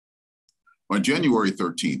On January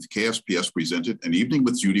 13th, KSPS presented An Evening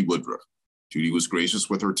with Judy Woodruff. Judy was gracious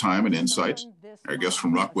with her time and insights. Our guests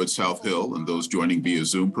from Rockwood South Hill and those joining via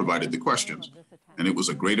Zoom provided the questions, and it was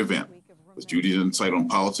a great event. With Judy's insight on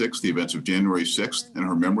politics, the events of January 6th, and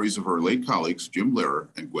her memories of her late colleagues, Jim Lehrer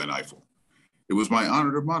and Gwen Ifill. It was my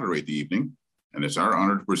honor to moderate the evening, and it's our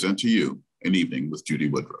honor to present to you An Evening with Judy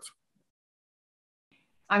Woodruff.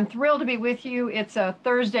 I'm thrilled to be with you. It's a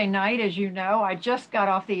Thursday night, as you know. I just got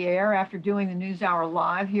off the air after doing the NewsHour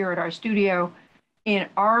live here at our studio in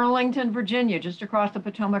Arlington, Virginia, just across the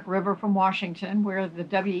Potomac River from Washington, where the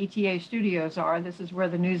WETA studios are. This is where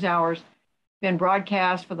the NewsHour's been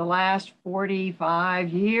broadcast for the last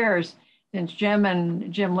 45 years, since Jim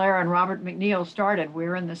Lehrer and Robert McNeil started.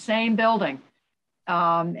 We're in the same building.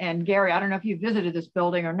 And Gary, I don't know if you visited this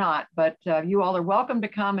building or not, but you all are welcome to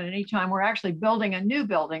come at any time. We're actually building a new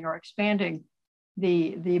building or expanding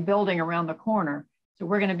the building around the corner. So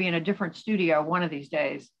we're going to be in a different studio one of these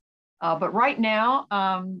days. But right now,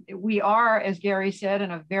 we are, as Gary said,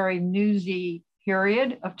 in a very newsy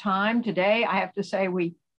period of time. Today, I have to say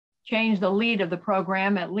we changed the lead of the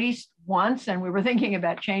program at least once, and we were thinking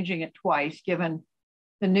about changing it twice, given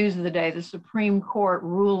the news of the day, the Supreme Court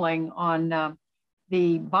ruling on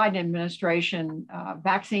the Biden administration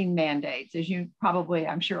vaccine mandates. As you probably,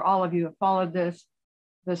 I'm sure all of you have followed this,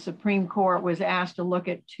 the Supreme Court was asked to look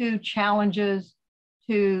at two challenges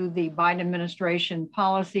to the Biden administration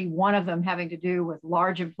policy, one of them having to do with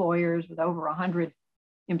large employers with over 100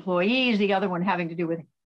 employees, the other one having to do with,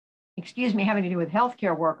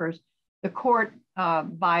 healthcare workers. The court,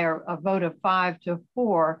 by a vote of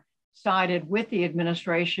 5-4, sided with the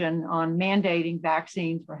administration on mandating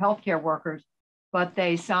vaccines for healthcare workers, but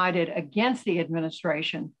they sided against the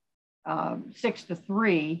administration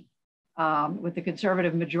 6-3, with the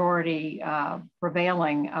conservative majority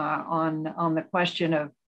prevailing on the question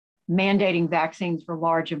of mandating vaccines for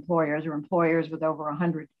large employers or employers with over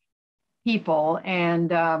 100 people.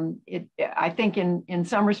 And I think in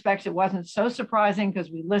some respects, it wasn't so surprising because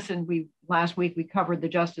last week we covered the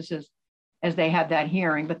justices as they had that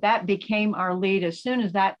hearing, but that became our lead. As soon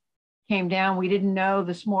as that came down, we didn't know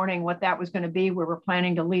this morning what that was going to be. We were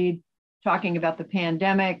planning to lead talking about the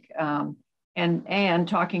pandemic and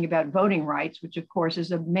talking about voting rights, which of course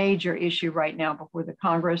is a major issue right now before the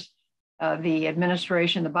Congress. The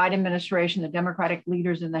administration, the Biden administration, the Democratic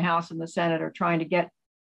leaders in the House and the Senate are trying to get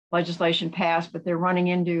legislation passed, but they're running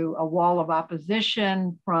into a wall of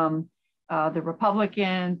opposition from the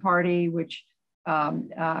Republican Party, which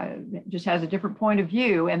just has a different point of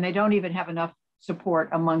view, and they don't even have enough support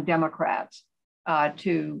among Democrats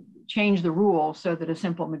to change the rules so that a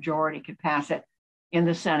simple majority could pass it in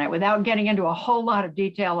the Senate. Without getting into a whole lot of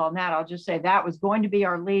detail on that, I'll just say that was going to be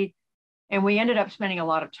our lead, and we ended up spending a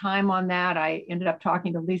lot of time on that. I ended up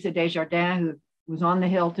talking to Lisa Desjardins, who was on the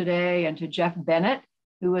Hill today, and to Jeff Bennett,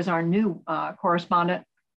 who is our new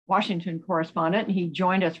Washington correspondent. He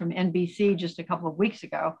joined us from NBC just a couple of weeks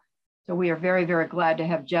ago. So we are very, very glad to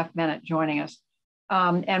have Jeff Bennett joining us.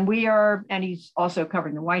 And he's also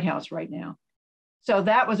covering the White House right now. So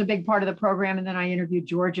that was a big part of the program. And then I interviewed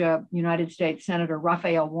Georgia United States Senator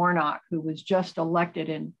Raphael Warnock, who was just elected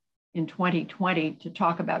in 2020 to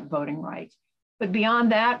talk about voting rights. But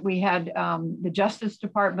beyond that, we had the Justice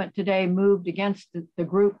Department today moved against the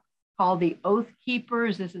group called the Oath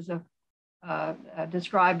Keepers. This is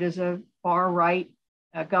described as a far-right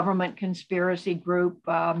government conspiracy group,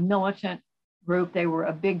 militant group. They were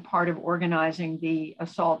a big part of organizing the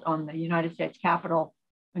assault on the United States Capitol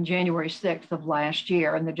on January 6th of last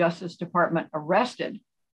year. And the Justice Department arrested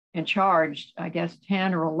and charged, I guess,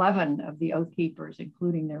 10 or 11 of the Oath Keepers,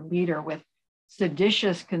 including their leader, with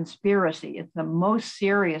seditious conspiracy. It's the most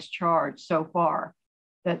serious charge so far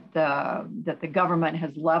that the government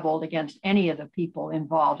has leveled against any of the people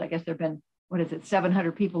involved. I guess there have been,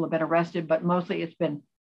 700 people have been arrested, but mostly it's been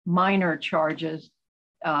minor charges.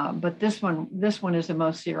 But this one is the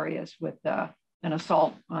most serious, with an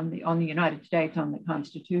assault on the United States, on the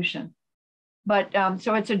Constitution. But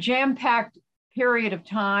so it's a jam-packed period of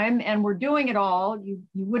time, and we're doing it all. You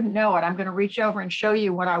wouldn't know it. I'm going to reach over and show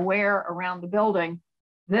you what I wear around the building.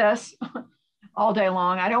 This all day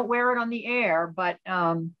long. I don't wear it on the air, but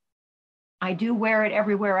I do wear it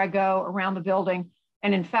everywhere I go around the building.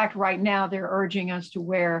 And in fact, right now they're urging us to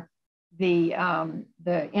wear the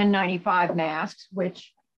N95 masks,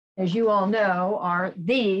 which, as you all know, are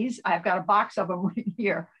these. I've got a box of them right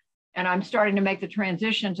here, and I'm starting to make the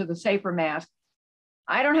transition to the safer mask.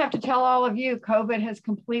 I don't have to tell all of you, COVID has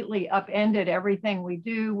completely upended everything we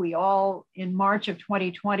do. We all, in March of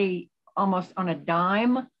 2020, almost on a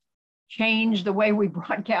dime, changed the way we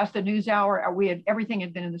broadcast the NewsHour. Everything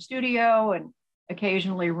had been in the studio and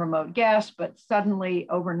occasionally remote guests, but suddenly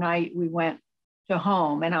overnight we went to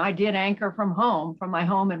home. And I did anchor from home, from my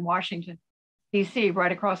home in Washington, D.C.,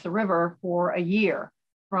 right across the river for a year,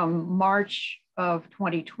 from March of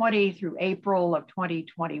 2020 through April of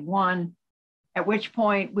 2021, at which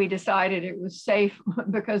point we decided it was safe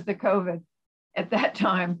because the COVID at that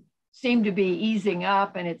time seemed to be easing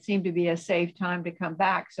up and it seemed to be a safe time to come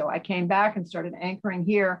back. So I came back and started anchoring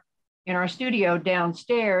here in our studio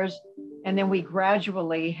downstairs. And then we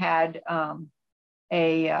gradually had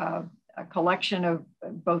a collection of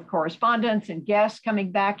both correspondents and guests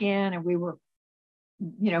coming back in, and we were,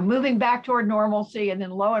 moving back toward normalcy. And then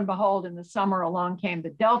lo and behold, in the summer along came the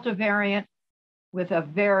Delta variant with a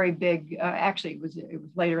very big, actually it was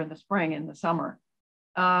later in the spring, in the summer,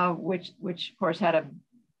 which of course had a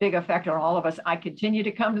big effect on all of us. I continued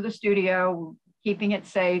to come to the studio, keeping it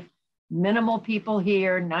safe, minimal people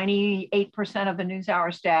here. 98% of the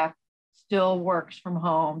NewsHour staff still works from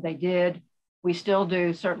home. We still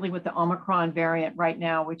do, certainly with the Omicron variant right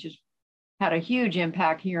now, which has had a huge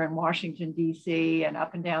impact here in Washington, D.C. and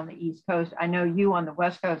up and down the East Coast. I know you on the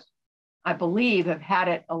West Coast, I believe, have had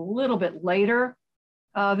it a little bit later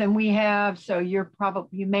than we have. So you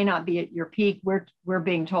may not be at your peak. We're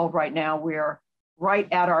being told right now we're right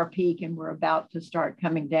at our peak and we're about to start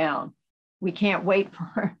coming down. We can't wait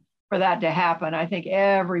for that to happen. I think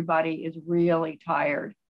everybody is really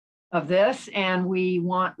tired of this and we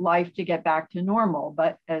want life to get back to normal.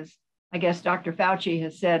 But as I guess Dr. Fauci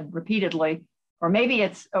has said repeatedly, or maybe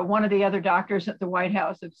it's one of the other doctors at the White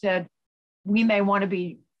House have said, we may want to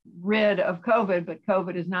be rid of COVID, but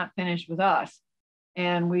COVID is not finished with us.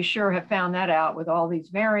 And we sure have found that out with all these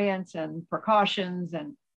variants and precautions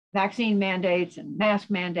and vaccine mandates and mask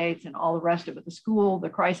mandates and all the rest of it. The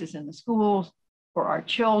crisis in the schools for our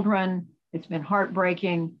children. It's been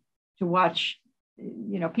heartbreaking to watch,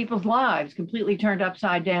 people's lives completely turned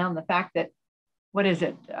upside down. The fact that,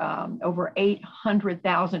 over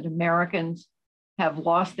 800,000 Americans have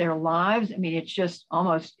lost their lives. I mean, it's just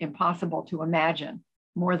almost impossible to imagine,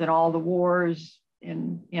 more than all the wars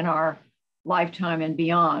in our lifetime and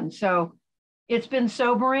beyond. So it's been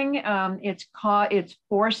sobering. It's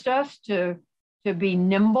forced us to be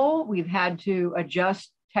nimble. We've had to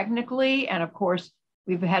adjust technically. And of course,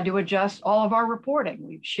 we've had to adjust all of our reporting.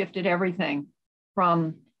 We've shifted everything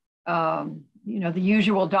from, the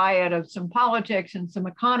usual diet of some politics and some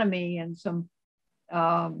economy and some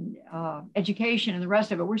education and the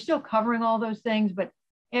rest of it. We're still covering all those things, but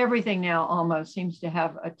everything now almost seems to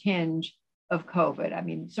have a tinge of COVID. I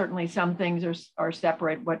mean, certainly some things are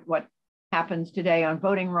separate. What happens today on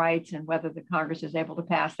voting rights and whether the Congress is able to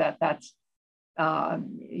pass that's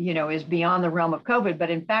is beyond the realm of COVID.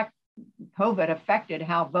 But in fact, COVID affected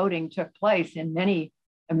how voting took place in many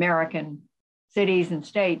American cities and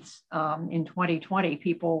states in 2020.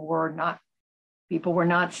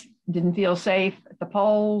 Didn't feel safe at the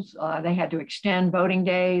polls. They had to extend voting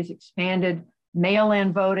days, expanded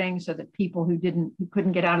mail-in voting so that people who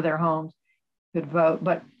couldn't get out of their homes could vote.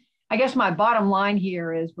 But I guess my bottom line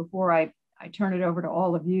here is, before I turn it over to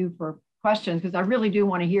all of you for questions, because I really do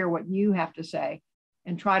want to hear what you have to say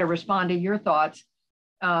and try to respond to your thoughts,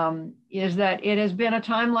 is that it has been a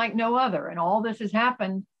time like no other. And all this has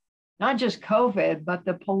happened, not just COVID, but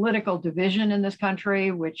the political division in this country,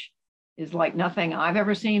 which is like nothing I've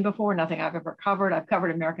ever seen before, nothing I've ever covered. I've covered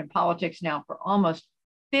American politics now for almost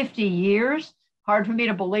 50 years. Hard for me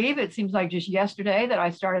to believe. It seems like just yesterday that I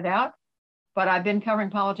started out, but I've been covering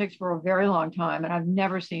politics for a very long time, and I've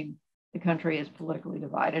never seen the country as politically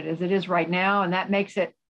divided as it is right now. And that makes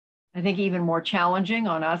it, I think, even more challenging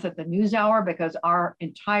on us at the NewsHour, because our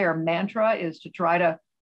entire mantra is to try to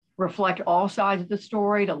reflect all sides of the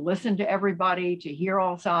story, to listen to everybody, to hear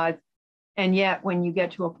all sides. And yet when you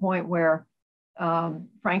get to a point where,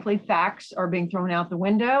 frankly, facts are being thrown out the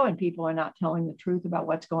window and people are not telling the truth about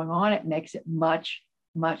what's going on, it makes it much,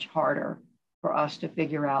 much harder for us to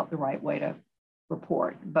figure out the right way to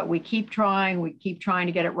report. But we keep trying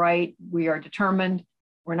to get it right. We are determined.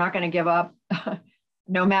 We're not going to give up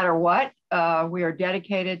no matter what. We are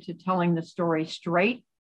dedicated to telling the story straight,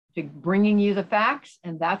 to bringing you the facts,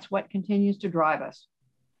 and that's what continues to drive us.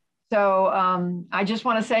 So I just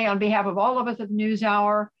want to say, on behalf of all of us at the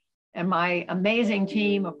NewsHour and my amazing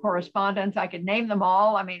team of correspondents, I could name them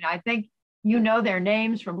all. I mean, I think you know their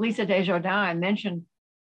names, from Lisa Desjardins. I mentioned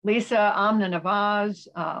Lisa, Amna Nawaz,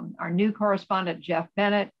 our new correspondent, Jeff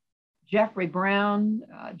Bennett, Jeffrey Brown,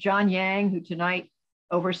 John Yang, who tonight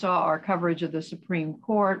oversaw our coverage of the Supreme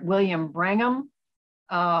Court, William Brangham,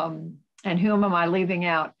 and whom am I leaving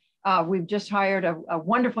out? We've just hired a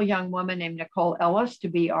wonderful young woman named Nicole Ellis to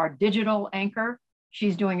be our digital anchor.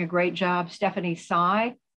 She's doing a great job. Stephanie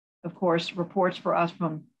Sy, of course, reports for us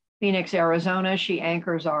from Phoenix, Arizona. She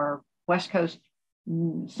anchors our West Coast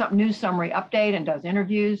news summary update and does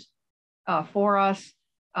interviews for us.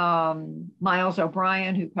 Miles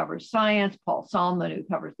O'Brien, who covers science, Paul Solomon, who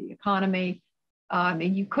covers the economy.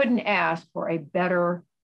 And you couldn't ask for a better,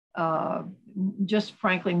 just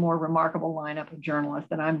frankly, more remarkable lineup of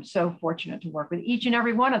journalists. And I'm so fortunate to work with each and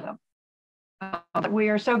every one of them. We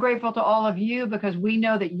are so grateful to all of you because we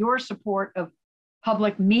know that your support of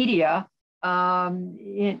public media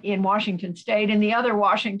in Washington State and the other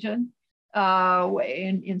Washington,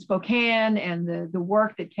 in Spokane, and the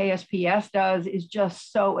work that KSPS does is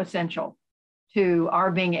just so essential to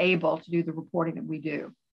our being able to do the reporting that we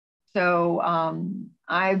do. So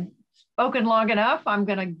I've spoken long enough. I'm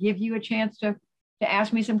going to give you a chance to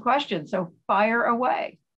ask me some questions. So fire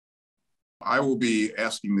away. I will be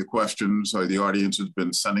asking the questions. The audience has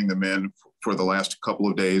been sending them in for the last couple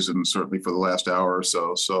of days and certainly for the last hour or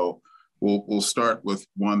so. So we'll start with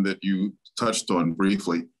one that you touched on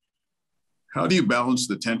briefly. How do you balance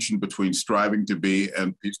the tension between striving to be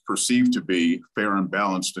and perceived to be fair and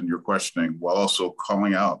balanced in your questioning while also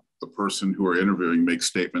calling out the person who are interviewing makes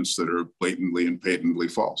statements that are blatantly and patently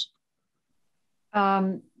false?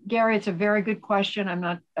 Gary, it's a very good question.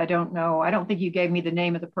 I don't know. I don't think you gave me the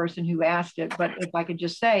name of the person who asked it, but if I could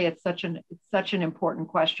just say it's such an important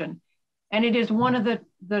question. And it is one of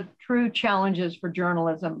the true challenges for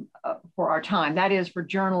journalism for our time. That is for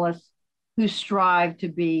journalists who strive to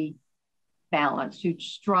be balanced, who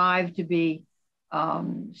strive to be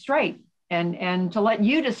straight and to let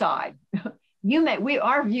you decide.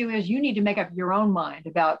 Our view is you need to make up your own mind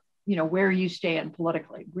about where you stand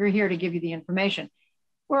politically. We're here to give you the information.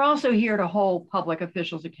 We're also here to hold public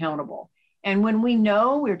officials accountable. And when we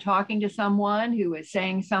know we're talking to someone who is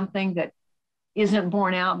saying something that isn't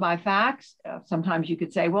borne out by facts, sometimes you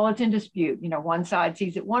could say, well, it's in dispute. One side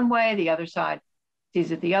sees it one way, the other side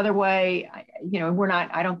sees it the other way.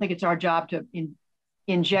 I don't think it's our job to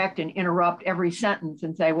inject and interrupt every sentence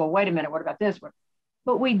and say, well, wait a minute, what about this one?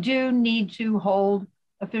 But we do need to hold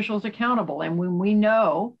officials accountable. And when we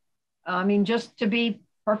know, just to be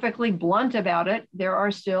perfectly blunt about it, there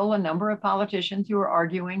are still a number of politicians who are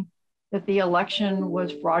arguing that the election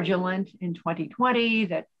was fraudulent in 2020,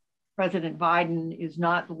 that President Biden is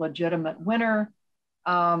not the legitimate winner.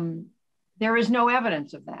 There is no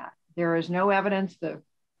evidence of that. There is no evidence.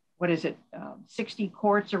 60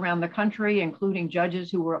 courts around the country, including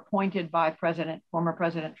judges who were appointed by former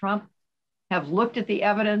President Trump, have looked at the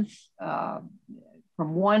evidence from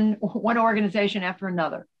one organization after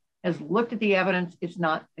another, has looked at the evidence. It's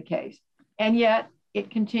not the case. And yet it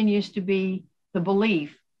continues to be the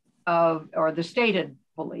belief or the stated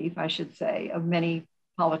belief, I should say, of many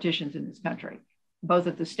politicians in this country, both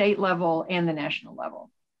at the state level and the national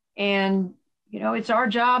level. And, it's our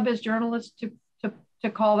job as journalists to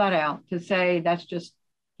call that out, to say that's just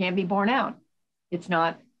can't be borne out. It's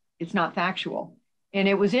not factual. And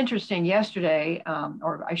it was interesting yesterday,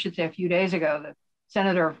 or I should say a few days ago,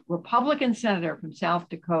 the Republican senator from South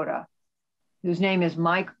Dakota, whose name is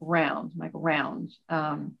Michael Rounds,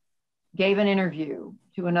 gave an interview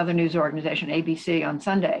to another news organization, ABC, on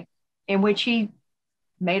Sunday, in which he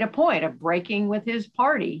made a point of breaking with his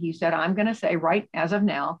party. He said, I'm going to say right as of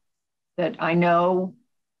now that I know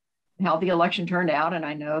how the election turned out, and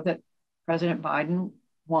I know that President Biden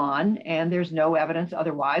won, and there's no evidence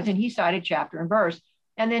otherwise. And he cited chapter and verse.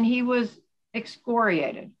 And then he was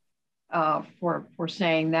excoriated for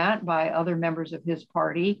saying that by other members of his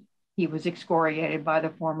party. He was excoriated by the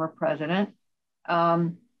former president.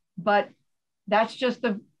 But that's just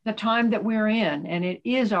the time that we're in, and it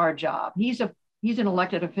is our job. He's an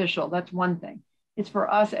elected official. That's one thing. It's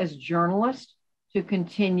for us as journalists to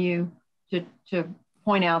continue to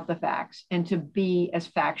point out the facts and to be as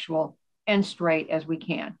factual and straight as we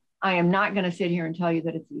can. I am not going to sit here and tell you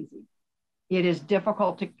that it's easy. It is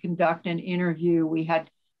difficult to conduct an interview. We had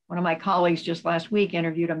one of my colleagues just last week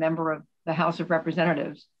interviewed a member of the House of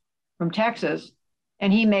Representatives from Texas,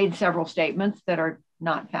 and he made several statements that are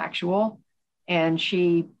not factual, and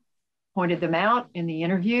she pointed them out in the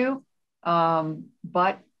interview.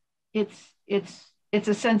 But it's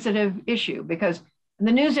a sensitive issue because in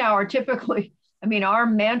the NewsHour, typically, our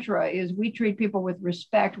mantra is we treat people with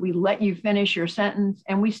respect. We let you finish your sentence,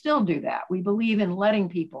 and we still do that. We believe in letting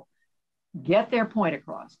people get their point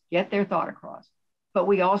across, get their thought across. But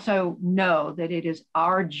we also know that it is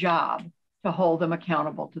our job to hold them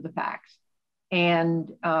accountable to the facts. And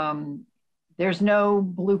there's no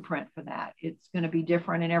blueprint for that. It's going to be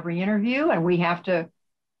different in every interview, and we have to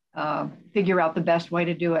figure out the best way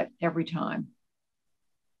to do it every time.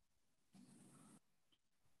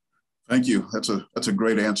 Thank you. That's a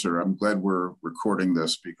great answer. I'm glad we're recording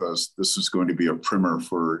this because this is going to be a primer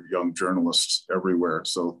for young journalists everywhere.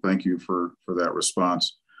 So thank you for that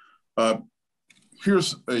response.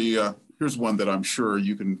 Here's one that I'm sure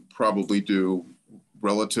you can probably do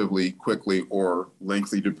relatively quickly or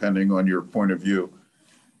lengthy, depending on your point of view.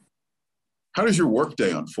 How does your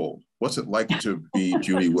workday unfold? What's it like to be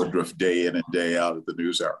Judy Woodruff day in and day out at the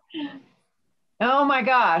NewsHour? Oh my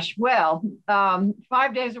gosh. Well, 5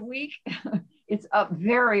 days a week. It's up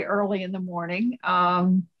very early in the morning.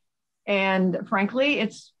 And frankly,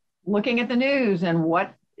 it's looking at the news and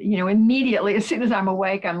what, immediately as soon as I'm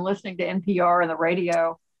awake, I'm listening to NPR and the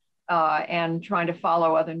radio and trying to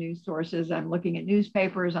follow other news sources. I'm looking at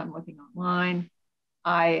newspapers. I'm looking online.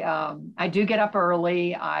 I do get up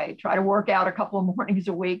early. I try to work out a couple of mornings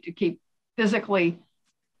a week to keep physically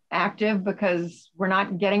active because we're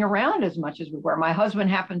not getting around as much as we were. My husband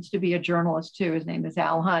happens to be a journalist too. His name is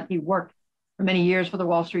Al Hunt. He worked for many years for the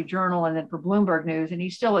Wall Street Journal and then for Bloomberg News, and he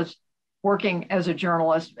still is working as a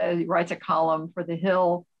journalist. He writes a column for The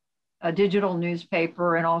Hill, a digital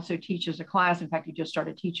newspaper, and also teaches a class. In fact, he just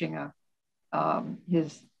started teaching I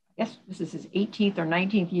guess this is his 18th or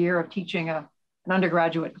 19th year of teaching an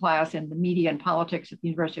undergraduate class in the media and politics at the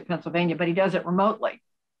University of Pennsylvania, but he does it remotely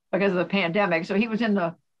because of the pandemic. So he was in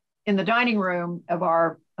the dining room of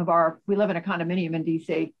our, we live in a condominium in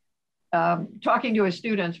DC, talking to his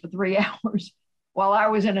students for 3 hours while I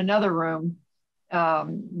was in another room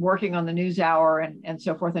working on the NewsHour and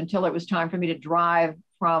so forth until it was time for me to drive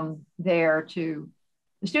from there to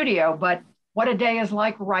the studio. But what a day is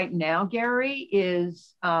like right now, Gary,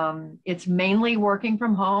 is it's mainly working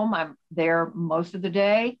from home. I'm there most of the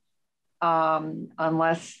day,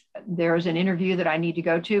 unless there's an interview that I need to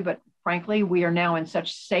go to. But frankly, we are now in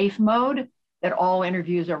such safe mode that all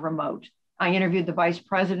interviews are remote. I interviewed the Vice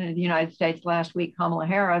President of the United States last week, Kamala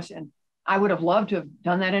Harris, and I would have loved to have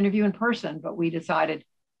done that interview in person, but we decided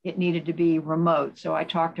it needed to be remote. So I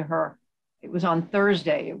talked to her. It was on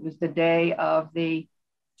Thursday. It was the day of the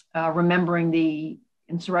remembering the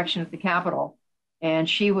insurrection at the Capitol. And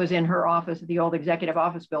she was in her office at the old executive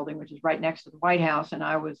office building, which is right next to the White House. And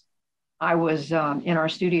I was in our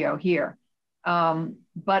studio here.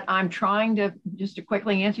 But I'm trying to, just to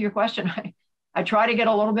quickly answer your question, I try to get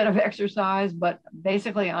a little bit of exercise, but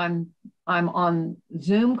basically I'm on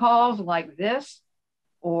Zoom calls like this,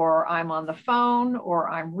 or I'm on the phone, or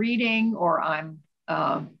I'm reading, or I'm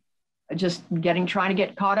just trying to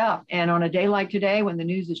get caught up. And on a day like today, when the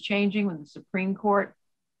news is changing, when the Supreme Court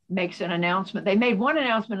makes an announcement, they made one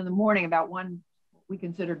announcement in the morning about one we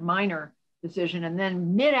considered minor decision. And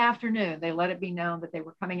then mid-afternoon, they let it be known that they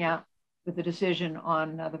were coming out with the decision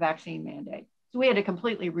on the vaccine mandate. So we had to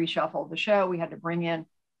completely reshuffle the show. We had to bring in,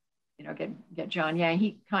 get John Yang.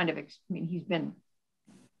 He he's been,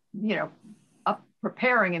 up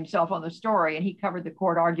preparing himself on the story, and he covered the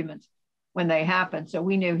court arguments when they happened. So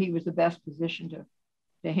we knew he was the best position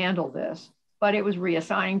to handle this. But it was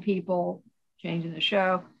reassigning people, changing the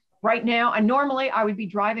show. Right now, and normally I would be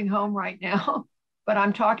driving home right now, but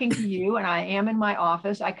I'm talking to you and I am in my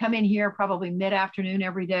office. I come in here probably mid-afternoon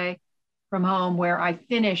every day from home where I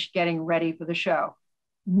finish getting ready for the show.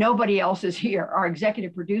 Nobody else is here. Our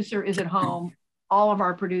executive producer is at home. All of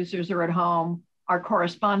our producers are at home. Our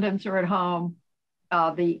correspondents are at home.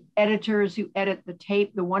 The editors who edit the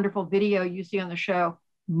tape, the wonderful video you see on the show,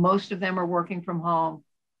 most of them are working from home.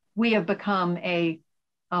 We have become a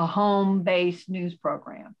home-based news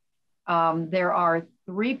program. There are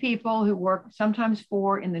 3 people who work, sometimes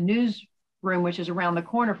 4, in the newsroom, which is around the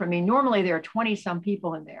corner from me. Normally there are 20-some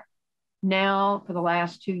people in there. Now, for the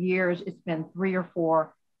last 2 years, it's been 3 or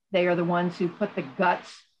 4. They are the ones who put the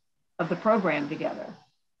guts of the program together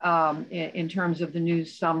in terms of the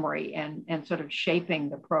news summary and sort of shaping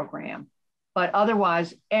the program. But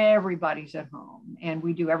otherwise, everybody's at home. And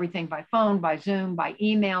we do everything by phone, by Zoom, by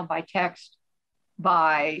email, by text,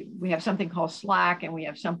 we have something called Slack, and we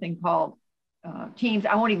have something called Teams.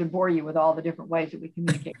 I won't even bore you with all the different ways that we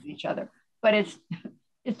communicate with each other, but it's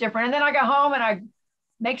different. And then I go home and I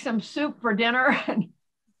make some soup for dinner and,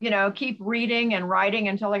 keep reading and writing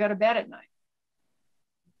until I go to bed at night.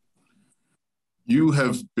 You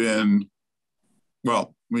have been,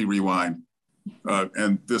 well, let me rewind.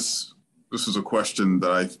 And this is a question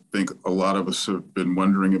that I think a lot of us have been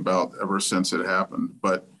wondering about ever since it happened.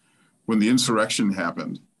 But when the insurrection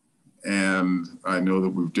happened, and I know that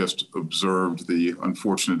we've just observed the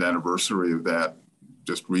unfortunate anniversary of that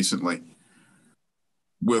just recently,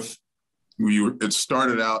 it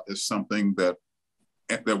started out as something that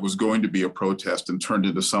that was going to be a protest and turned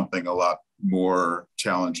into something a lot more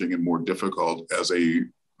challenging and more difficult as a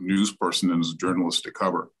news person and as a journalist to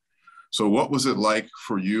cover. So what was it like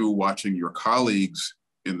for you watching your colleagues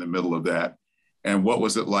in the middle of that? And what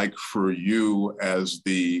was it like for you as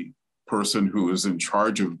the person who is in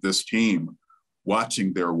charge of this team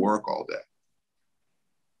watching their work all day?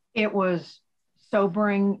 It was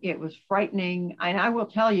sobering. It was frightening. And I will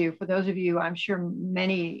tell you, for those of you, I'm sure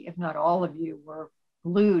many, if not all of you, were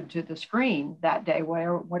glued to the screen that day,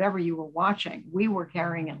 whatever you were watching. We were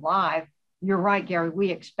carrying it live. You're right, Gary. We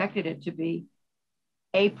expected it to be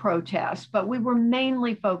a protest, but we were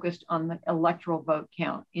mainly focused on the electoral vote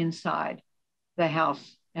count inside the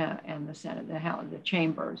House and the Senate, the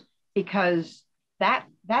chambers, because that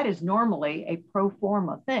is normally a pro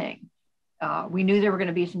forma thing. We knew there were going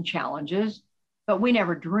to be some challenges, but we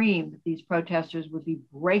never dreamed that these protesters would be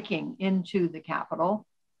breaking into the Capitol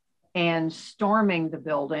and storming the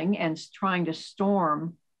building and trying to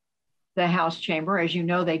storm the House chamber. As you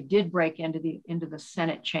know, they did break into the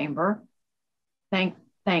Senate chamber.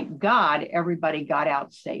 Thank God everybody got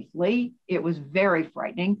out safely. It was very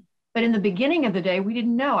frightening. But in the beginning of the day, we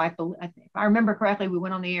didn't know. If I remember correctly, we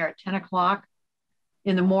went on the air at 10 o'clock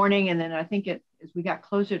in the morning. And then I think as we got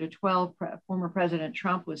closer to 12, former President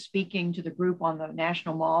Trump was speaking to the group on the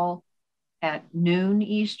National Mall at noon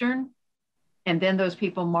Eastern. And then those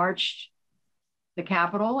people marched the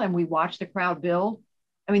Capitol and we watched the crowd build.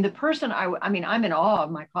 I mean, I'm in awe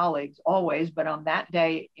of my colleagues always, but on that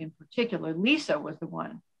day in particular, Lisa was the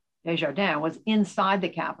one, Desjardins, was inside the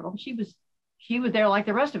Capitol. She was there like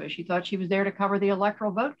the rest of us. She thought she was there to cover the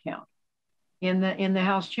electoral vote count in the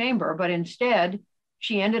House chamber, but instead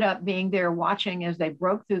she ended up being there watching as they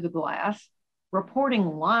broke through the glass, reporting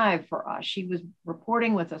live for us. She was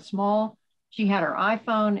reporting with she had her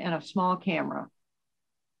iPhone and a small camera.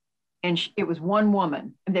 And it was one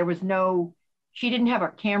woman. She didn't have a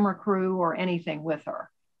camera crew or anything with her.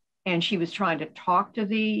 And she was trying to talk to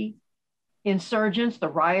the insurgents, the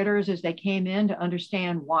rioters, as they came in to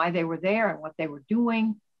understand why they were there and what they were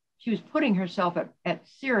doing. She was putting herself at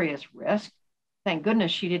serious risk. Thank goodness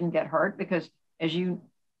she didn't get hurt because,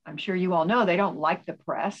 I'm sure you all know, they don't like the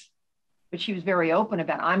press. But she was very open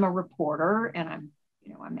about, I'm a reporter and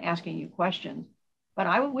I'm asking you questions.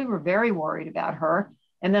 But we were very worried about her.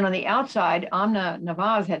 And then on the outside, Amna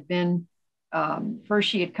Nawaz had been, first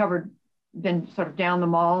she had been sort of down the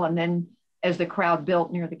mall, and then as the crowd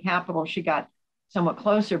built near the Capitol, she got somewhat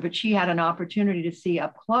closer, but she had an opportunity to see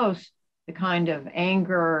up close the kind of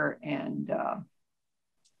anger and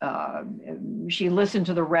she listened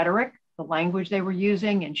to the rhetoric, the language they were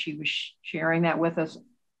using, and she was sharing that with us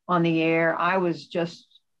on the air. I was just,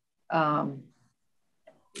 I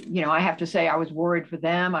have to say I was worried for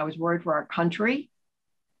them. I was worried for our country.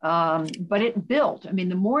 But it built. I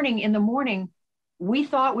mean, in the morning, we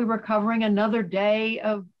thought we were covering another day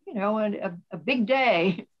of, a big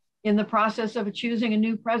day in the process of choosing a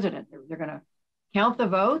new president. They're going to count the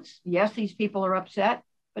votes. Yes, these people are upset,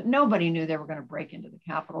 but nobody knew they were going to break into the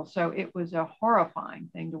Capitol. So it was a horrifying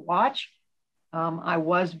thing to watch. I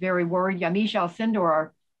was very worried. Yamiche Alcindor,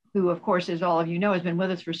 who, of course, as all of you know, has been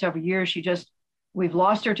with us for several years. We've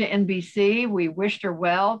lost her to NBC. We wished her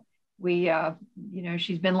well.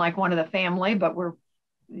 She's been like one of the family, but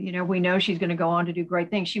we know she's going to go on to do great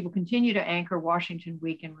things. She will continue to anchor Washington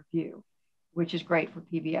Week in Review, which is great for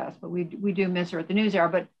PBS, but we do miss her at the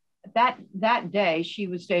NewsHour. But that day she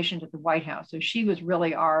was stationed at the White House. So she was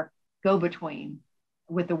really our go-between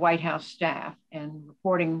with the White House staff and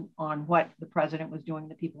reporting on what the president was doing,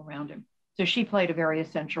 the people around him. So she played a very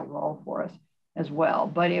essential role for us as well.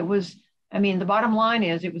 But the bottom line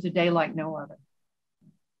is it was a day like no other.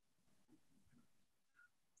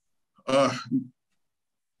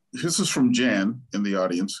 This is from Jan in the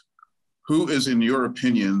audience. Who is, in your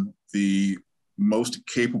opinion, the most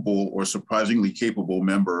capable or surprisingly capable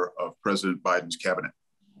member of President Biden's cabinet?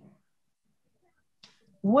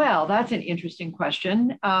 Well, that's an interesting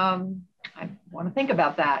question. I want to think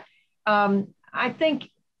about that. I think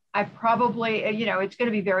I probably, it's going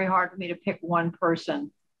to be very hard for me to pick one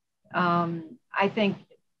person. I think,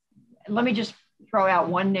 let me just throw out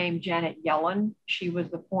one name, Janet Yellen. She was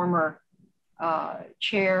the former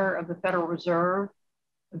chair of the Federal Reserve,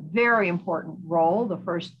 a very important role, the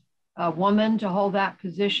first woman to hold that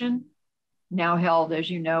position, now held, as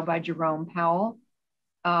you know, by Jerome Powell.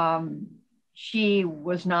 She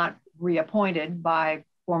was not reappointed by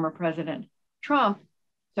former President Trump,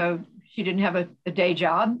 so she didn't have a day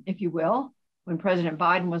job, if you will. When President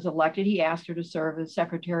Biden was elected, he asked her to serve as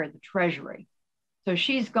Secretary of the Treasury. So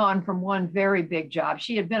she's gone from one very big job.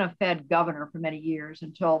 She had been a Fed governor for many years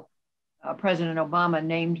until President Obama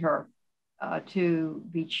named her to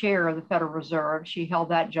be chair of the Federal Reserve. She held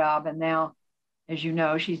that job, and now, as you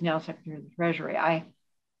know, she's now Secretary of the Treasury. I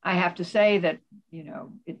have to say that,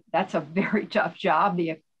 that's a very tough job.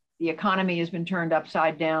 The economy has been turned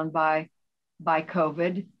upside down by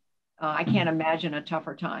COVID. I can't imagine a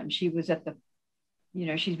tougher time. She was at the,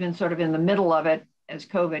 she's been sort of in the middle of it as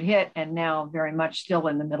COVID hit, and now very much still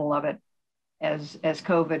in the middle of it as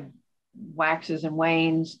COVID waxes and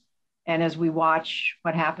wanes. And as we watch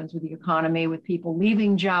what happens with the economy, with people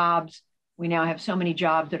leaving jobs, we now have so many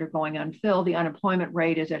jobs that are going unfilled. The unemployment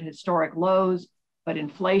rate is at historic lows, but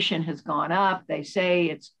inflation has gone up. They say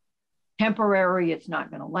it's temporary, it's not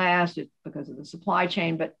going to last, it's because of the supply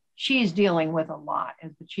chain, but she's dealing with a lot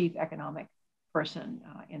as the chief economic person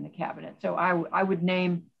in the cabinet. So I would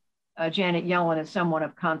name Janet Yellen as someone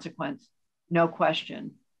of consequence, no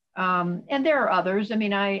question. And there are others. I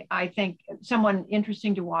mean, I think someone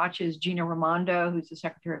interesting to watch is Gina Raimondo, who's the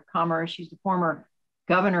Secretary of Commerce. She's the former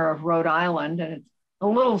governor of Rhode Island, and it's a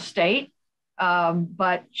little state,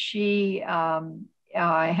 but she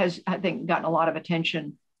has, I think, gotten a lot of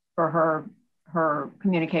attention for her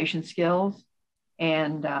communication skills.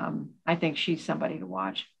 And I think she's somebody to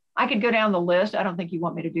watch. I could go down the list. I don't think you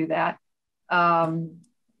want me to do that. I'm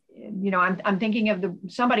thinking of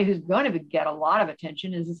somebody who's going to get a lot of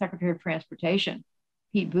attention is the Secretary of Transportation,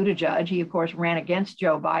 Pete Buttigieg. He, of course, ran against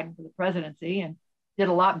Joe Biden for the presidency and did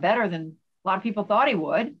a lot better than a lot of people thought he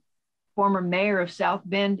would. Former mayor of South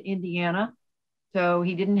Bend, Indiana. So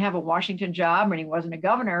he didn't have a Washington job and he wasn't a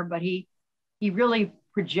governor, but he really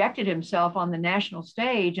projected himself on the national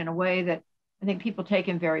stage in a way that I think people take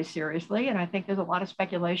him very seriously. And I think there's a lot of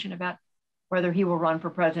speculation about whether he will run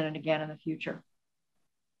for president again in the future.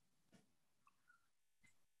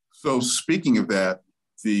 So speaking of that,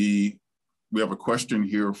 we have a question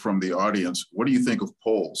here from the audience. What do you think of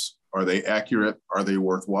polls? Are they accurate? Are they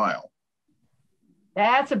worthwhile?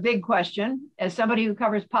 That's a big question. As somebody who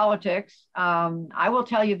covers politics, I will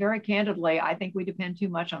tell you very candidly, I think we depend too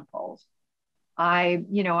much on polls.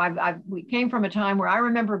 We came from a time where I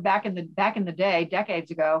remember back in the day,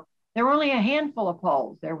 decades ago, there were only a handful of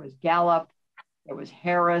polls. There was Gallup, there was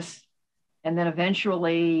Harris, and then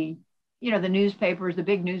eventually, the newspapers, the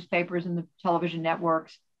big newspapers and the television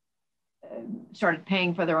networks started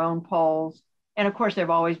paying for their own polls. And of course, there have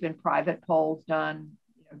always been private polls done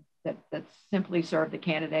that simply serve the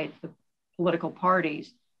candidates, the political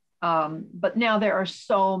parties. But now there are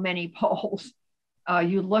so many polls.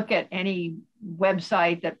 You look at any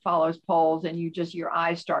website that follows polls and your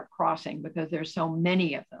eyes start crossing because there's so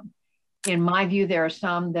many of them. In my view, there are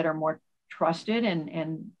some that are more trusted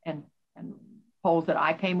and polls that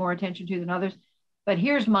I pay more attention to than others. But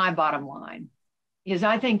here's my bottom line, is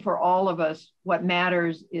I think for all of us, what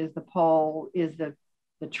matters is the poll, is the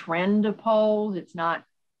trend of polls. It's not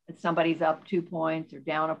that somebody's up 2 points or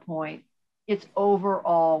down a point. It's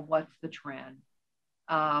overall, what's the trend?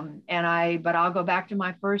 But I'll go back to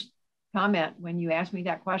my first comment when you asked me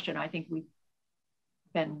that question. I think we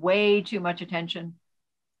spend way too much attention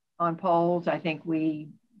on polls. I think we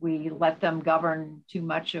let them govern too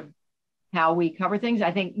much of how we cover things.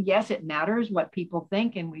 I think, yes, it matters what people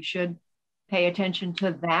think, and we should pay attention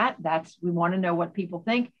to that. We want to know what people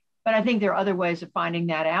think. But I think there are other ways of finding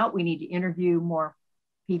that out. We need to interview more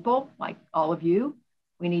people, like all of you.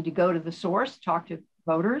 We need to go to the source, talk to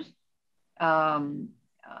voters. And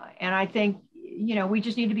I think, we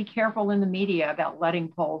just need to be careful in the media about letting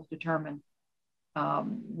polls determine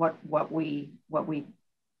what we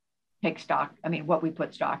take stock. What we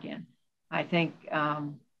put stock in. I think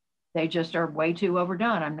they just are way too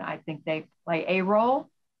overdone. I think they play a role,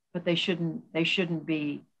 but they shouldn't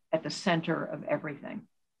be at the center of everything.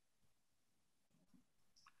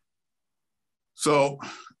 So a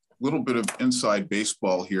little bit of inside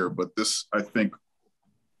baseball here, but this, I think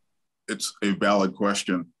it's a valid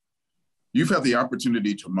question. You've had the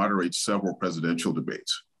opportunity to moderate several presidential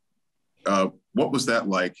debates. What was that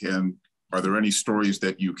like? And are there any stories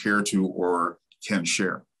that you care to or can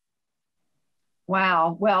share?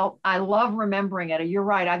 Wow. Well, I love remembering it. You're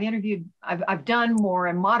right. I've done more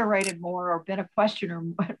and moderated more or been a questioner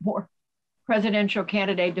at more presidential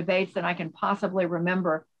candidate debates than I can possibly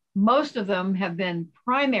remember. Most of them have been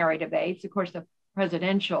primary debates. Of course, the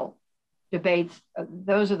presidential debates,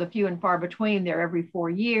 those are the few and far between. They're every 4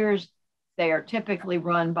 years. They are typically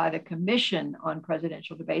run by the Commission on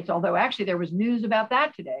Presidential Debates, although actually there was news about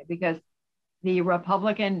that today because the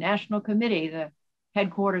Republican National Committee, the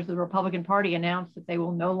headquarters of the Republican Party, announced that they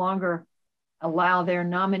will no longer allow their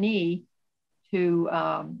nominee to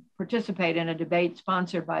participate in a debate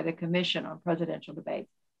sponsored by the Commission on Presidential Debates.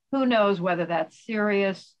 Who knows whether that's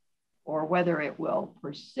serious? or whether it will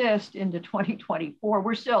persist into 2024.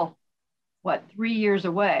 We're still, what, 3 years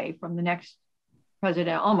away from the next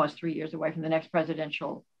president, almost 3 years away from the next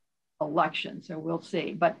presidential election. So we'll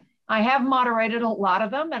see. But I have moderated a lot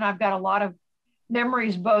of them, and I've got a lot of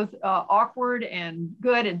memories, both awkward and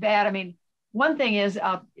good and bad. I mean, one thing is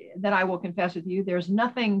that I will confess with you, there's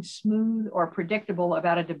nothing smooth or predictable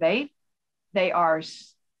about a debate. They are,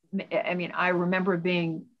 I mean, I remember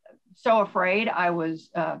being so afraid. I was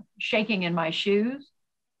shaking in my shoes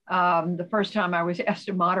the first time I was asked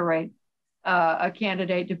to moderate a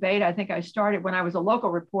candidate debate. I think I started when I was a local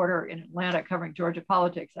reporter in Atlanta covering Georgia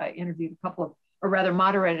politics. I interviewed a couple of, or rather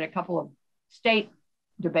moderated a couple of state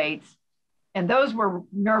debates, and those were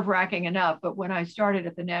nerve-wracking enough. But when I started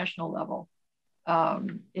at the national level, I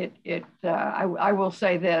will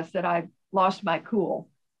say this, that I lost my cool,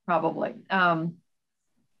 probably.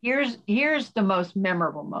 Here's the most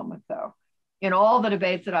memorable moment, though. In all the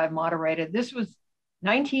debates that I've moderated, this was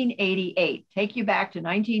 1988. Take you back to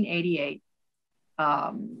 1988.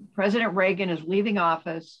 President Reagan is leaving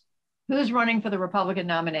office. Who's running for the Republican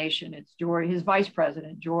nomination? It's his vice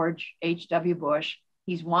president, George H.W. Bush.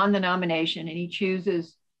 He's won the nomination, and he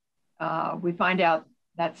chooses, we find out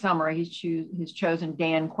that summer, he's chosen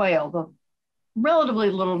Dan Quayle, the relatively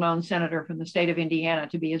little-known senator from the state of Indiana,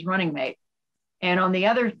 to be his running mate. And on the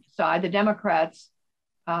other side, the Democrats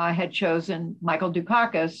had chosen Michael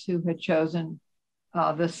Dukakis, who had chosen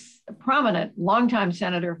this prominent longtime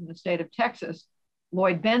senator from the state of Texas,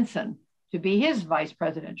 Lloyd Bentsen, to be his vice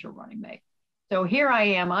presidential running mate. So here I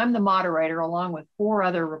am, I'm the moderator along with 4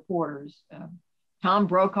 other reporters. Tom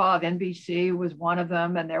Brokaw of NBC was one of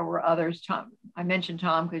them, and there were others. I mentioned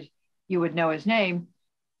Tom because you would know his name.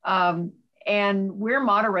 And we're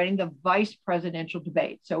moderating the vice presidential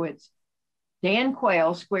debate. So it's Dan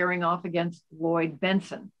Quayle squaring off against Lloyd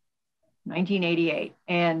Bentsen, 1988.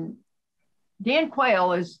 And Dan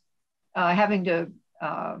Quayle is having to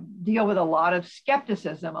deal with a lot of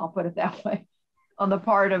skepticism, I'll put it that way, on the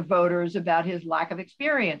part of voters about his lack of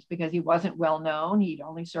experience, because he wasn't well known. He'd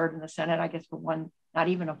only served in the Senate, I guess, for one, not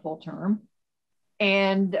even a full term.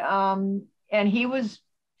 And he was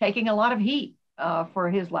taking a lot of heat for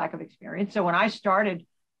his lack of experience. So when I started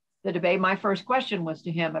the debate, my first question was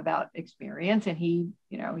to him about experience, and he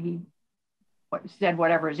said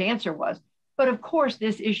whatever his answer was. But of course,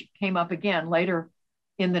 this issue came up again later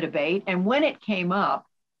in the debate. And when it came up,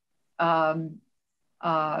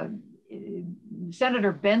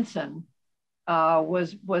 Senator Bentsen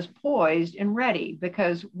was poised and ready,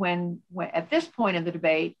 because when at this point in the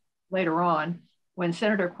debate later on, when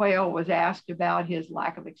Senator Quayle was asked about his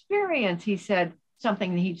lack of experience, he said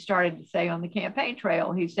something that he'd started to say on the campaign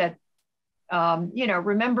trail. He said,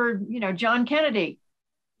 remember, John Kennedy,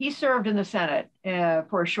 he served in the Senate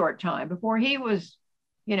for a short time before he was,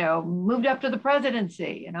 moved up to the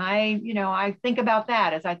presidency. And I think about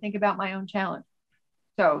that as I think about my own challenge.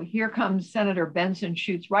 So here comes Senator Bentsen,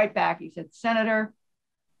 shoots right back. He said, Senator,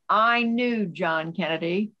 I knew John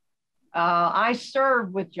Kennedy. I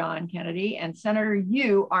served with John Kennedy, and Senator,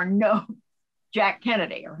 you are no Jack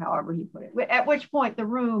Kennedy, or however he put it. At which point the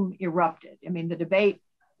room erupted. I mean, the debate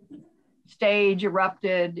stage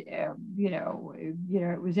erupted. It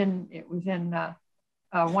was in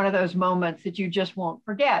one of those moments that you just won't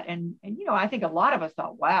forget. And I think a lot of us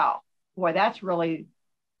thought, wow, boy, that's really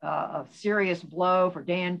a serious blow for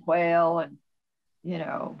Dan Quayle. And,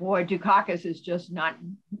 boy, Dukakis is just not,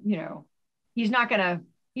 he's not going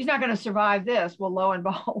to survive this. Well, lo and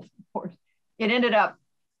behold, of course, it ended up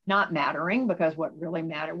not mattering, because what really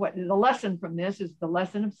mattered, what the lesson from this is the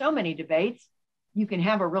lesson of so many debates. You can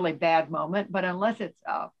have a really bad moment, but unless it's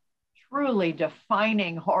a truly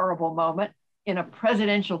defining, horrible moment in a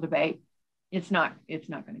presidential debate, it's not going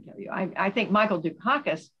to kill you. I think Michael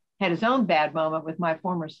Dukakis had his own bad moment with my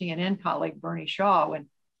former CNN colleague, Bernie Shaw, when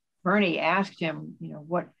Bernie asked him,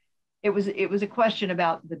 what it was a question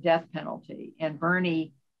about the death penalty. And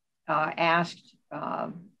Bernie asked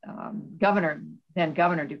Governor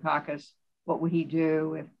Dukakis, what would he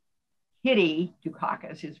do if Kitty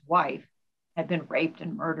Dukakis, his wife, had been raped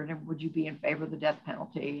and murdered, and would you be in favor of the death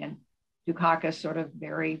penalty? And Dukakis, sort of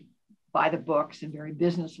very by the books and very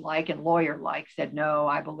businesslike and lawyer-like, said, no,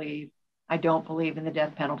 I don't believe in the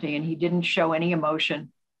death penalty. And he didn't show any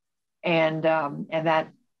emotion. And that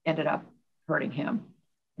ended up hurting him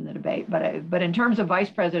in the debate. But in terms of vice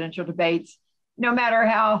presidential debates, no matter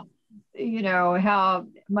how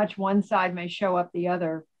much one side may show up the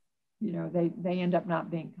other, they end up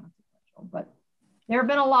not being consequential. But there have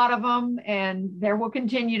been a lot of them, and there will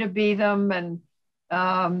continue to be them. And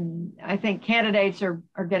I think candidates are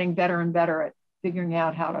getting better and better at figuring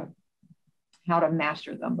out how how to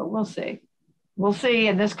master them, but we'll see. We'll see.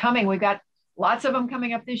 And this coming, we've got lots of them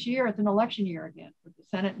coming up this year. It's an election year again with the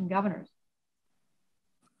Senate and governors.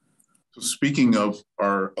 So speaking of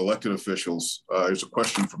our elected officials, there's a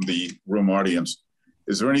question from the room audience.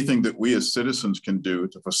 Is there anything that we as citizens can do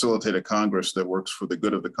to facilitate a Congress that works for the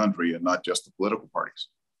good of the country and not just the political parties?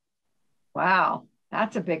 Wow,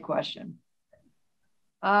 that's a big question.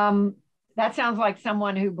 That sounds like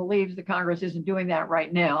someone who believes the Congress isn't doing that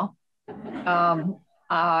right now.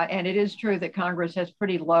 And it is true that Congress has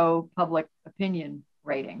pretty low public opinion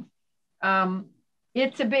ratings.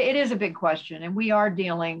 It is a big question, and we are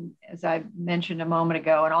dealing, as I mentioned a moment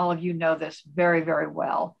ago, and all of you know this very, very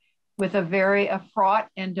well, with a fraught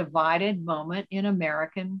and divided moment in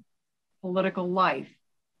American political life.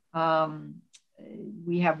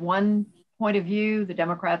 We have one point of view, the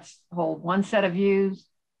Democrats hold one set of views,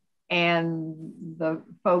 and the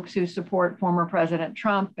folks who support former President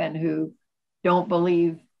Trump and who don't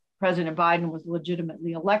believe President Biden was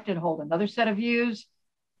legitimately elected hold another set of views.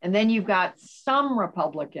 And then you've got some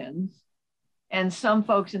Republicans and some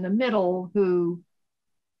folks in the middle who,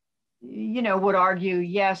 would argue,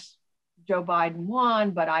 yes, Joe Biden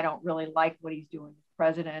won, but I don't really like what he's doing as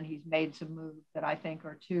president. He's made some moves that I think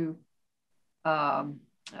are too,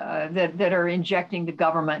 that are injecting the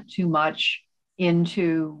government too much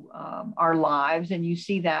into our lives. And you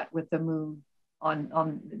see that with the move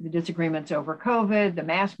on the disagreements over COVID, the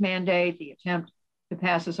mask mandate, the attempt to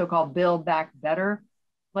pass the so-called Build Back Better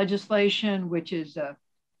legislation, which is,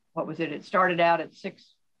 what was it? It started out at $6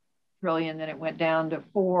 trillion, then it went down to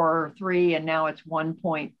 4 or 3, and now it's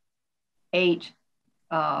 1.8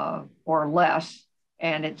 or less.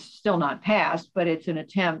 And it's still not passed, but it's an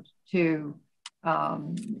attempt to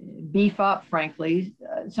beef up, frankly,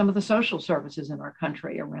 some of the social services in our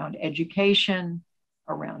country around education,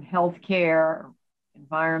 around healthcare,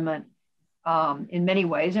 environment, in many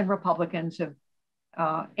ways. And Republicans have,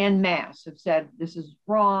 en masse, have said, this is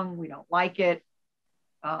wrong, we don't like it.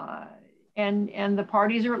 And the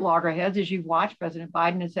parties are at loggerheads. As you've watched, President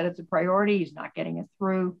Biden has said it's a priority, he's not getting it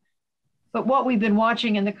through. But what we've been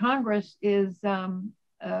watching in the Congress is, an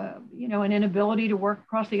inability to work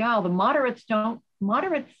across the aisle. The moderates,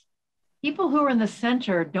 people who are in the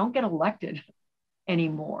center don't get elected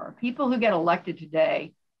anymore. People who get elected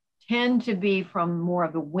today tend to be from more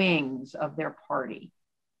of the wings of their party.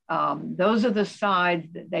 Those are the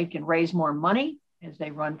sides that they can raise more money as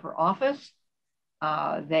they run for office.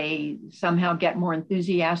 They somehow get more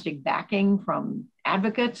enthusiastic backing from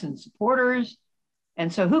advocates and supporters.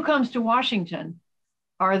 And so who comes to Washington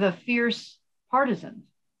are the fierce partisans.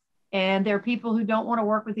 And they're people who don't want to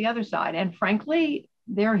work with the other side. And frankly,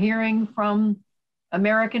 they're hearing from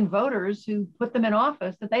American voters who put them in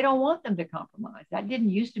office that they don't want them to compromise. That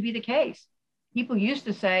didn't used to be the case. People used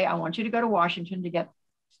to say, I want you to go to Washington to get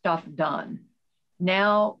stuff done.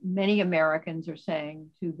 Now, many Americans are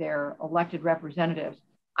saying to their elected representatives,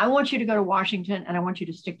 I want you to go to Washington and I want you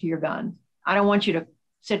to stick to your guns. I don't want you to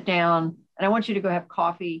sit down and I want you to go have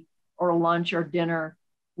coffee or lunch or dinner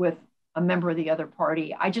with a member of the other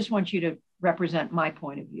party. I just want you to represent my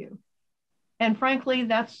point of view. And frankly,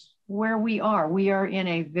 that's where we are. We are in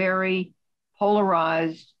a very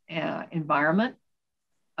polarized environment.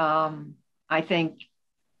 I think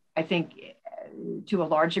to a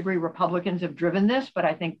large degree, Republicans have driven this, but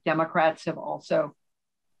I think Democrats have also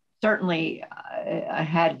certainly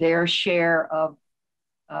had their share of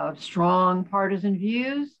strong partisan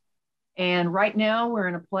views. And right now we're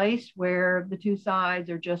in a place where the two sides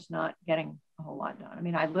are just not getting a whole lot done. I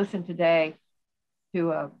mean, I listened today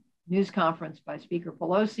to a news conference by Speaker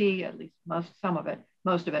Pelosi, at least most of it.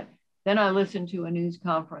 Then I listened to a news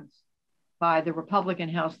conference by the Republican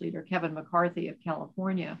House Leader, Kevin McCarthy of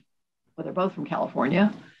California. Well, they're both from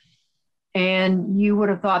California. And you would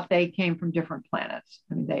have thought they came from different planets.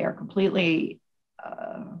 I mean, they are completely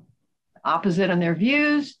opposite in their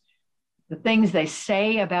views. The things they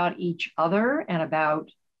say about each other and about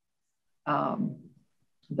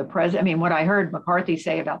the president. I mean, what I heard McCarthy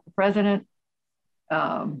say about the president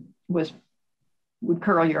would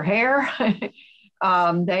curl your hair.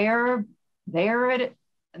 They're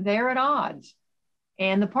at odds,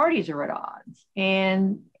 and the parties are at odds.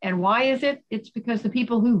 And why is it? It's because the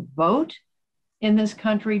people who vote in this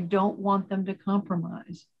country don't want them to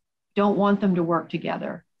compromise, don't want them to work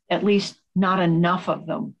together. At least not enough of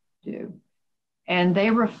them do. And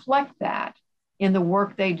they reflect that in the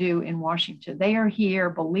work they do in Washington. They are here,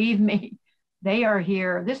 believe me, they are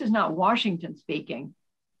here. This is not Washington speaking.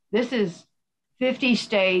 This is 50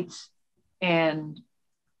 states and,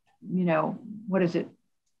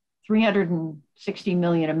 360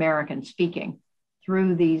 million Americans speaking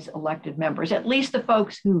through these elected members, at least the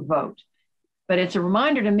folks who vote. But it's a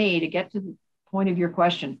reminder to me, to get to the point of your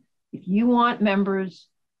question, if you want members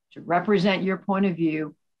to represent your point of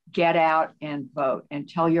view, get out and vote and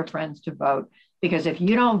tell your friends to vote. Because if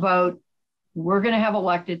you don't vote, we're going to have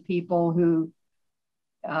elected people who,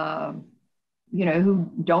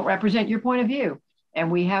 who don't represent your point of view.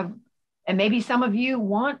 And maybe some of you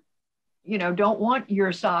don't want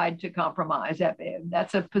your side to compromise.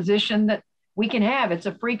 That's a position that we can have. It's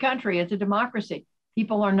a free country. It's a democracy.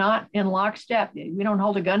 People are not in lockstep. We don't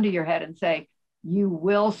hold a gun to your head and say, you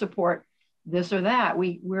will support this or that.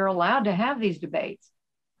 We're allowed to have these debates.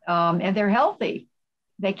 And they're healthy.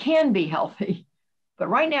 They can be healthy. But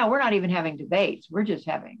right now, we're not even having debates. We're just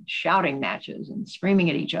having shouting matches and screaming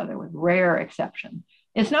at each other with rare exception.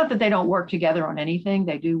 It's not that they don't work together on anything.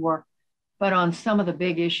 They do work, but on some of the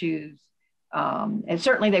big issues, and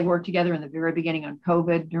certainly they worked together in the very beginning on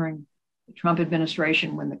COVID during the Trump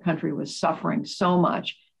administration when the country was suffering so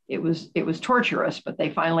much. It was torturous, but they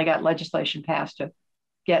finally got legislation passed to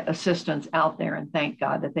get assistance out there, and thank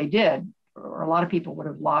God that they did. Or a lot of people would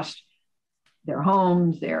have lost their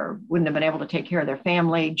homes, wouldn't have been able to take care of their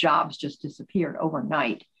family, jobs just disappeared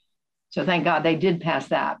overnight. So thank God they did pass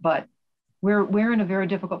that. But we're in a very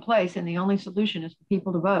difficult place, and the only solution is for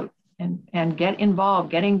people to vote and get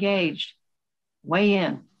involved, get engaged, weigh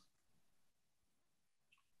in.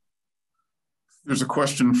 There's a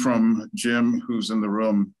question from Jim, who's in the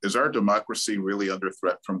room. Is our democracy really under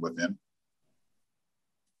threat from within?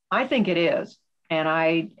 I think it is. And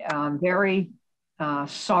I'm very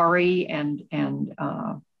sorry and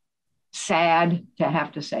sad to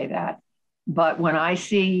have to say that. But when I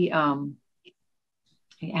see, how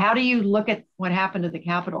do you look at what happened to the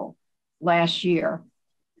Capitol last year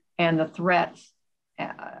and the threats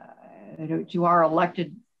to our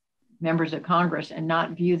elected members of Congress and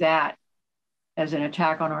not view that as an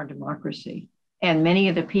attack on our democracy? And many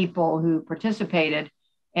of the people who participated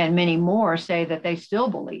and many more say that they still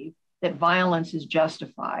believe that violence is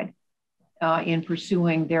justified in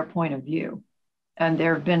pursuing their point of view. And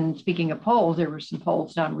there have been, speaking of polls, there were some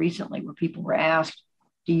polls done recently where people were asked,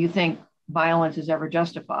 do you think violence is ever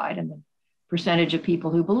justified? And the percentage of people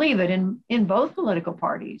who believe it in both political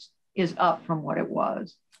parties is up from what it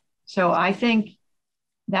was. So I think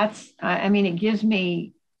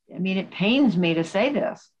it pains me to say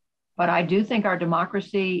this, but I do think our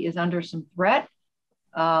democracy is under some threat.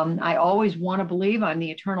 I always want to believe, I'm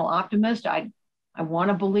the eternal optimist. I want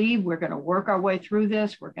to believe we're going to work our way through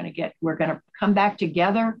this. We're going to come back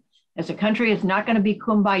together as a country. It's not going to be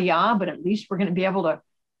kumbaya, but at least we're going to be able to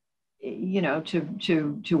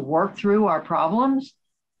work through our problems.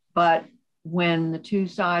 But when the two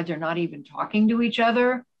sides are not even talking to each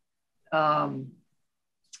other, I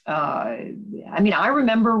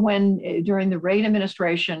remember when during the Reagan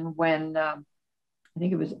administration, when I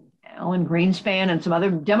think it was Alan Greenspan and some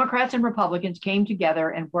other Democrats and Republicans came together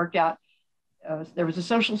and worked out, there was a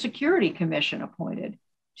Social Security Commission appointed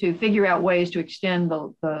to figure out ways to extend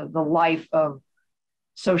the life of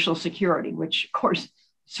Social Security, which of course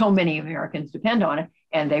so many Americans depend on it,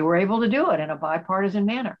 and they were able to do it in a bipartisan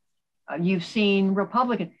manner. You've seen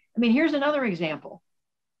Republicans. Here's another example.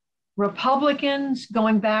 Republicans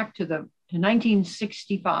going back to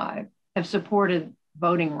 1965 have supported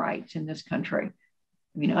voting rights in this country.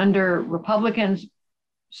 Under Republicans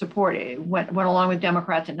support, it went along with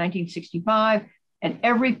Democrats in 1965, and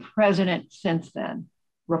every president since then,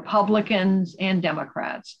 Republicans and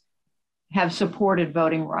Democrats, have supported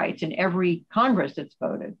voting rights in every Congress that's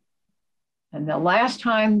voted. And the last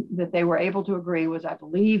time that they were able to agree was, I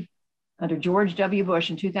believe, under George W. Bush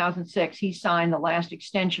in 2006, he signed the last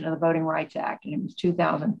extension of the Voting Rights Act, and it was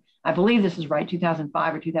 2000. I believe this is right,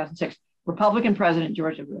 2005 or 2006. Republican President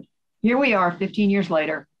George W. Bush. Here we are 15 years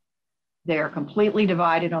later. They are completely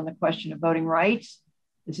divided on the question of voting rights.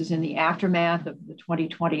 This is in the aftermath of the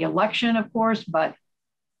 2020 election, of course, but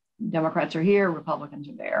Democrats are here, Republicans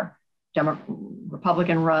are there.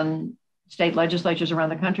 Republican-run state legislatures around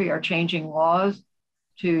the country are changing laws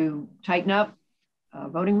to tighten up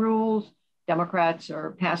voting rules. Democrats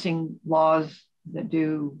are passing laws that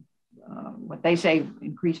do what they say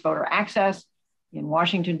increase voter access. In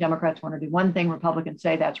Washington, Democrats want to do one thing, Republicans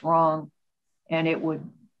say that's wrong, and it would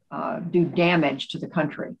do damage to the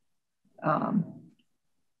country.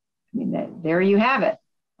 There you have it.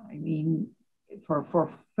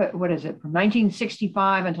 For what is it, from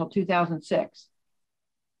 1965 until 2006?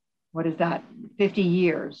 What is that? 50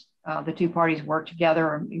 years. The two parties worked together,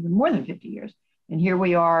 or even more than 50 years. And here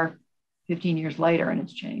we are 15 years later, and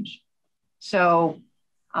it's changed. So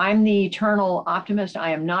I'm the eternal optimist.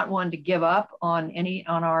 I am not one to give up on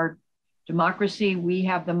our democracy. We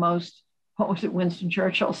have the most, what was it Winston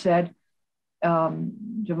Churchill said?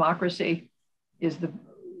 Democracy is the,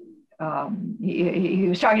 he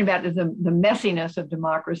was talking about the messiness of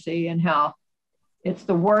democracy and how it's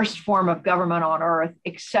the worst form of government on earth,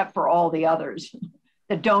 except for all the others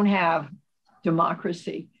that don't have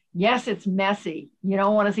democracy. Yes, it's messy. You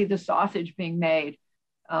don't want to see the sausage being made.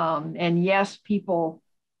 And yes, people,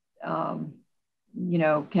 can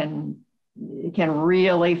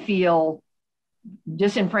really feel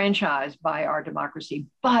disenfranchised by our democracy,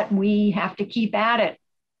 but we have to keep at it.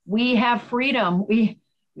 We have freedom.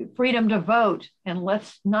 Freedom to vote, and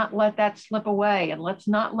let's not let that slip away, and let's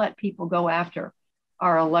not let people go after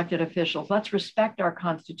our elected officials. Let's respect our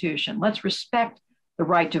Constitution. Let's respect the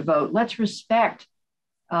right to vote. Let's respect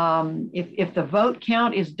if the vote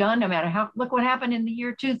count is done, no matter how, look what happened in the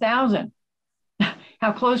year 2000,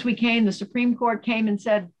 how close we came. The Supreme Court came and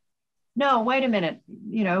said, no, wait a minute,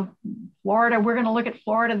 Florida, we're going to look at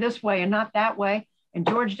Florida this way and not that way. And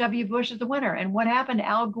George W. Bush is the winner. And what happened?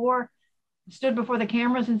 Al Gore stood before the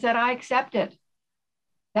cameras and said, I accept it.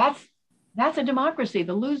 That's a democracy.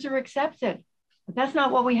 The loser accepts it. But that's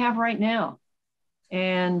not what we have right now.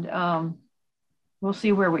 And we'll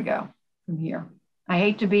see where we go from here. I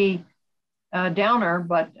hate to be a downer,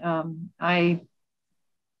 but the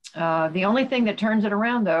only thing that turns it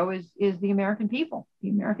around, though, is the American people. The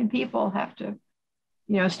American people have to,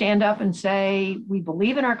 stand up and say, we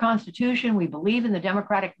believe in our Constitution. We believe in the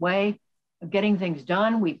democratic way of getting things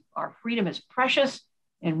done. Our freedom is precious,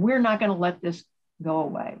 and we're not going to let this go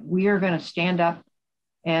away. We are going to stand up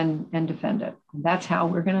and defend it. And that's how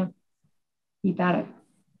we're going to keep at it.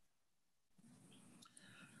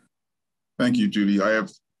 Thank you, Judy. I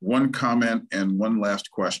have one comment and one last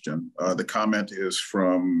question. The comment is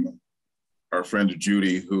from our friend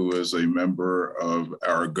Judy, who is a member of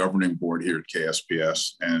our governing board here at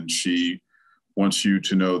KSPS, and she wants you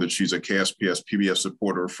to know that she's a KSPS PBS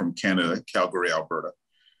supporter from Canada, Calgary, Alberta.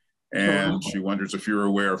 And she wonders if you're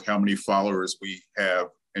aware of how many followers we have,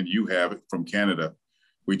 and you have from Canada.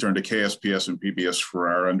 We turn to KSPS and PBS for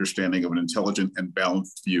our understanding of an intelligent and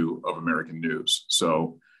balanced view of American news.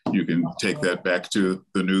 So you can take that back to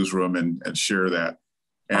the newsroom and share that.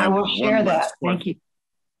 And I will share that. Thank you.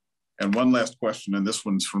 And one last question, and this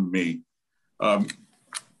one's from me.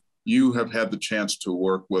 You have had the chance to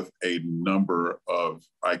work with a number of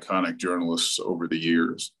iconic journalists over the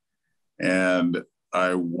years. And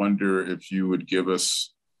I wonder if you would give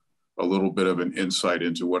us a little bit of an insight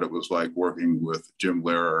into what it was like working with Jim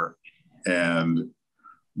Lehrer and,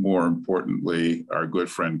 more importantly, our good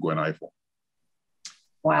friend Gwen Ifill.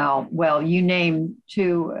 Wow. Well, you named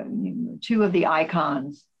two of the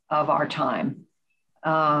icons of our time.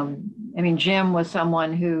 Jim was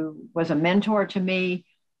someone who was a mentor to me,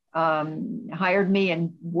 hired me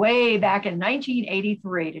way back in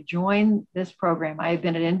 1983 to join this program. I had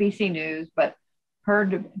been at NBC News, but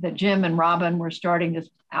heard that Jim and Robin were starting this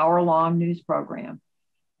hour-long news program.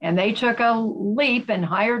 And they took a leap and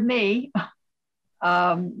hired me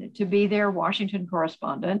to be their Washington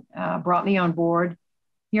correspondent, brought me on board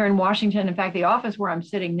here in Washington. In fact, the office where I'm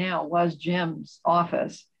sitting now was Jim's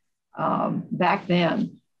office back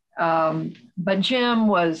then. But Jim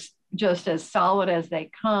was just as solid as they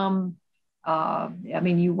come.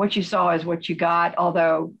 What you saw is what you got,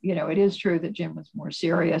 although, it is true that Jim was more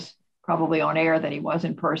serious probably on air than he was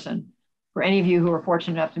in person. For any of you who were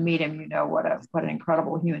fortunate enough to meet him, what an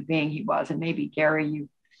incredible human being he was. And maybe, Gary, you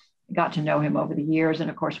got to know him over the years. And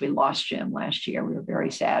of course, we lost Jim last year. We were very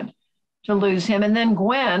sad to lose him. And then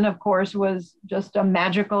Gwen, of course, was just a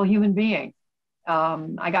magical human being.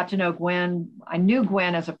 I got to know Gwen. I knew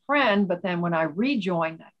Gwen as a friend, but then when I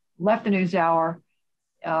rejoined, left the NewsHour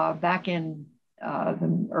back in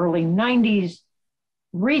the early 90s,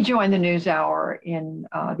 rejoined the NewsHour in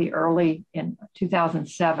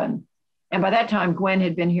 2007. And by that time, Gwen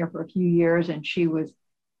had been here for a few years, and she was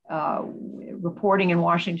reporting in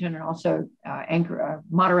Washington and also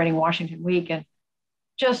moderating Washington Week. And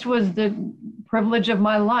just was the privilege of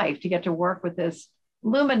my life to get to work with this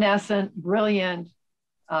luminescent, brilliant,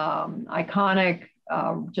 iconic,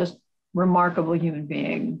 just remarkable human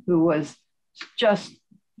being who was just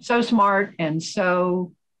so smart and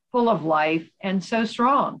so full of life and so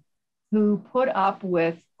strong, who put up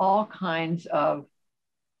with all kinds of,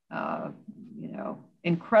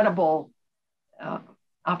 incredible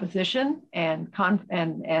opposition and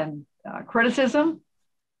criticism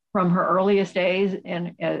from her earliest days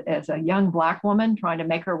and as a young Black woman trying to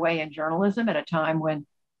make her way in journalism at a time when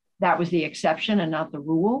that was the exception and not the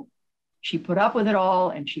rule. She put up with it all,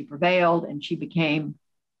 and she prevailed, and she became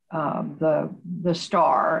the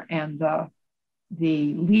star and the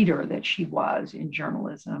the leader that she was in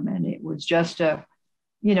journalism. And it was just the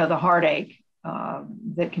heartache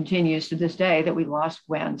that continues to this day that we lost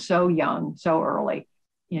Gwen so young, so early.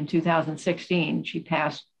 In 2016, she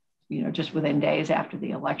passed, just within days after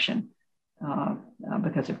the election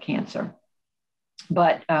because of cancer.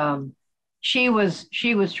 But she was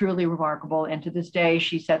truly remarkable. And to this day,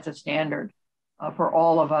 she sets a standard for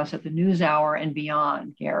all of us at the NewsHour and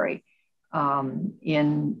beyond, Gary,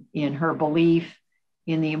 in her belief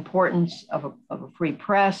in the importance of a free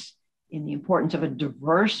press, in the importance of a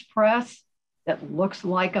diverse press that looks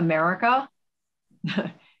like America,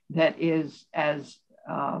 that is as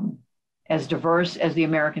diverse as the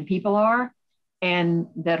American people are, and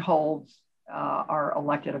that holds our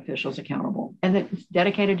elected officials accountable, and that's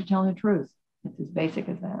dedicated to telling the truth. It's as basic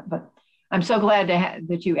as that. But I'm so glad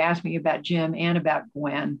that you asked me about Jim and about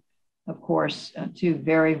Gwen. Of course, two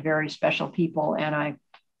very, very special people. And I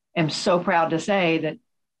am so proud to say that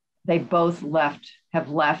they both have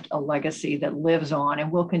left a legacy that lives on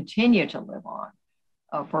and will continue to live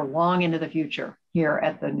on for long into the future here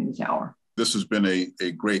at the NewsHour. This has been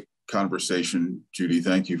a great conversation, Judy.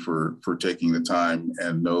 Thank you for taking the time,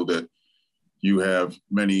 and know that you have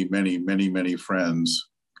many, many, many, many friends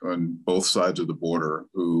on both sides of the border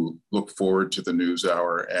who look forward to the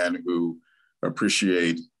NewsHour and who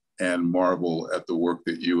appreciate and marvel at the work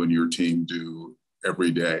that you and your team do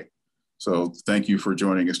every day. So thank you for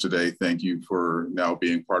joining us today. Thank you for now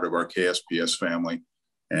being part of our KSPS family.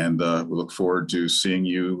 And we look forward to seeing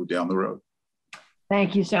you down the road.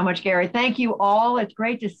 Thank you so much, Gary. Thank you all. It's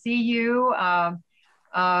great to see you.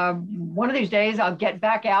 One of these days, I'll get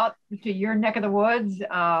back out to your neck of the woods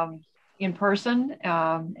in person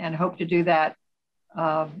and hope to do that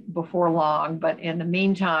before long. But in the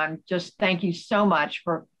meantime, just thank you so much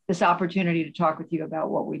for this opportunity to talk with you about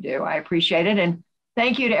what we do. I appreciate it. And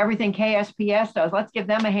thank you to everything KSPS does. Let's give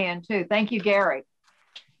them a hand too. Thank you, Gary.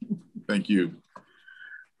 Thank you.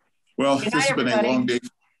 Well, Good this night, has been everybody. a long day.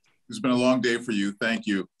 It's been a long day for you. Thank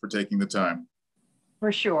you for taking the time.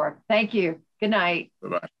 For sure. Thank you. Good night.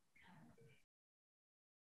 Bye-bye.